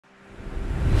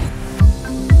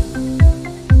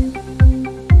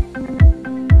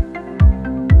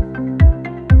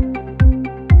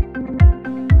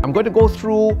going to go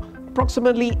through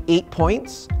approximately 8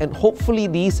 points, and hopefully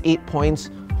these 8 points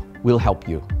will help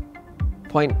you.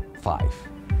 Point 5,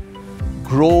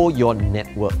 grow your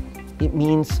network. It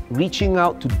means reaching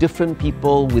out to different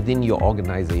people within your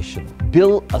organization.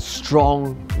 Build a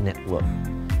strong network.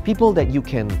 People that you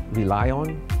can rely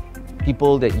on,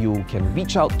 people that you can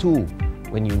reach out to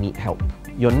when you need help.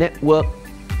 Your network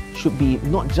should be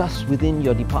not just within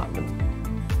your department.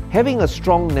 Having a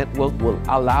strong network will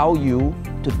allow you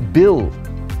to build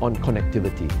on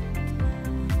connectivity.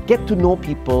 Get to know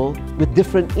people with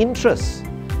different interests.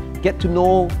 Get to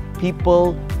know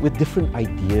people with different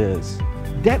ideas.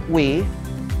 That way,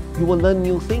 you will learn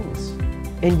new things,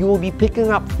 and you will be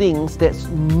picking up things that's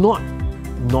not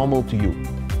normal to you.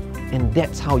 And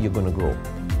that's how you're going to grow.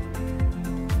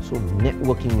 So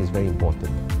networking is very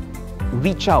important.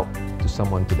 Reach out to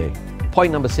someone today.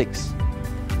 Point number 6,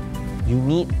 you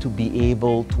need to be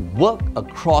able to work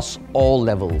across all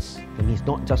levels. That means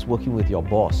not just working with your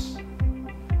boss.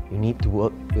 You need to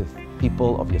work with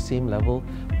people of your same level,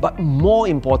 but more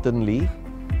importantly,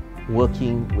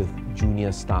 working with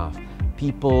junior staff,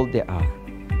 people that are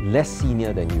less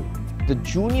senior than you. The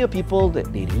junior people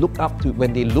that they look up to,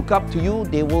 when they look up to you,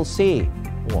 they will say,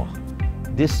 "Wow,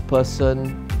 this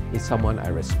person is someone I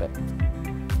respect.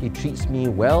 He treats me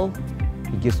well,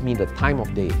 he gives me the time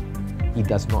of day, he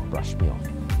does not brush me off."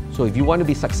 So if you want to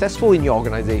be successful in your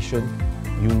organization,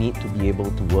 you need to be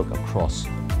able to work across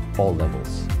all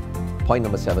levels. Point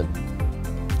number 7,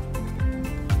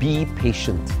 be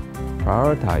patient.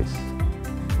 Prioritize.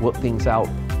 Work things out.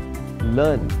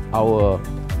 Learn. Our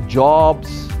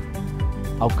jobs,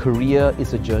 our career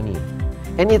is a journey.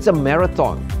 And it's a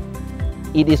marathon.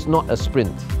 It is not a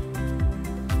sprint.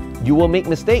 You will make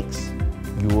mistakes.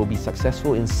 You will be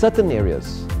successful in certain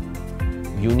areas.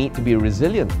 You need to be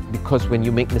resilient, because when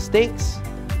you make mistakes,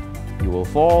 you will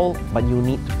fall, but you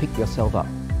need to pick yourself up.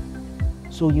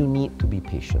 So you need to be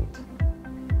patient.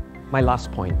 My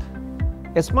last point.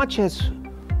 As much as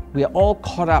we are all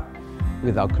caught up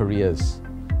with our careers,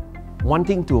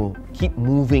 wanting to keep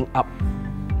moving up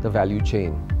the value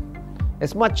chain,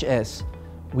 as much as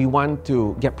we want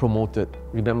to get promoted,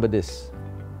 remember this,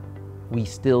 we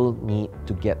still need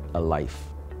to get a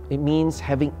life. It means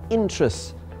having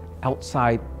interests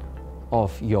outside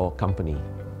of your company.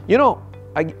 You know,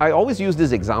 I always use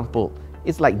this example.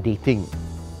 It's like dating,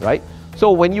 right?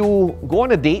 So when you go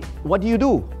on a date, what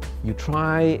do? You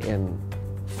try and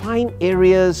find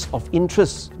areas of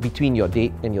interest between your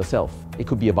date and yourself. It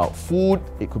could be about food,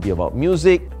 it could be about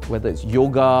music, whether it's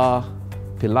yoga,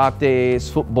 Pilates,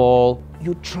 football.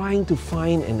 You're trying to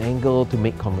find an angle to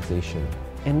make conversation.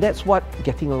 And that's what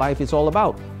getting a life is all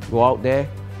about. Go out there,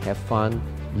 have fun,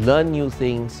 learn new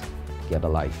things, get a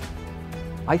life.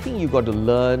 I think you got to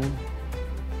learn,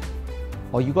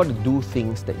 or you got to do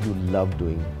things that you love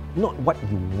doing, not what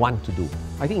you want to do.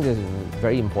 I think this is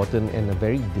very important and a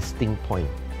very distinct point.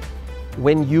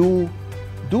 When you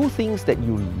do things that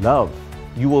you love,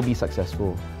 you will be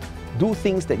successful. Do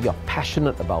things that you're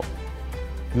passionate about,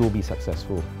 you will be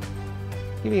successful.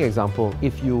 Give me an example.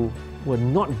 If you were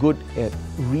not good at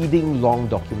reading long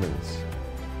documents,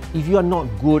 if you are not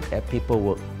good at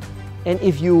paperwork, and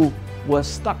if you were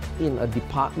stuck in a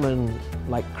department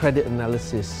like credit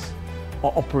analysis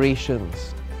or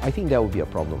operations, I think that would be a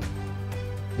problem,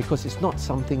 because it's not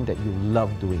something that you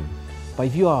love doing. But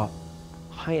if you are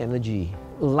high energy,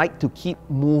 like to keep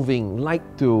moving, like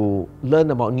to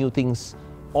learn about new things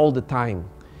all the time,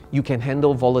 you can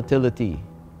handle volatility,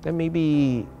 then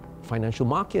maybe financial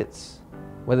markets,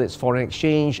 whether it's foreign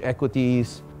exchange,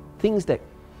 equities, things that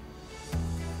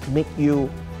make you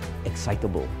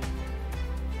excitable.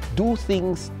 Do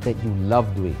things that you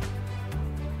love doing,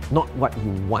 not what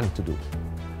you want to do.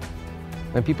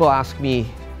 When people ask me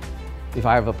if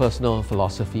I have a personal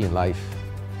philosophy in life,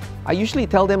 I usually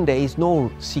tell them there is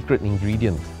no secret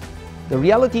ingredient. The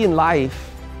reality in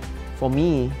life, for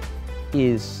me,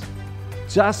 is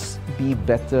just be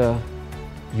better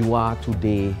you are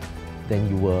today than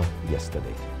you were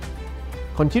yesterday.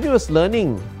 Continuous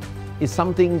learning is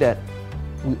something that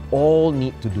we all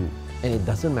need to do. And it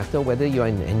doesn't matter whether you're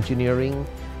in engineering,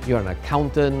 you're an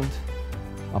accountant,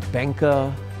 a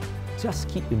banker, just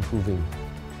keep improving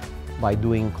by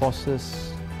doing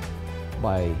courses,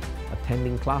 by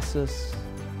attending classes,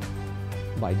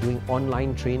 by doing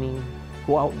online training.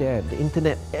 Go out there, the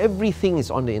internet, everything is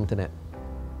on the internet.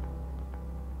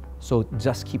 So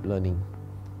just keep learning.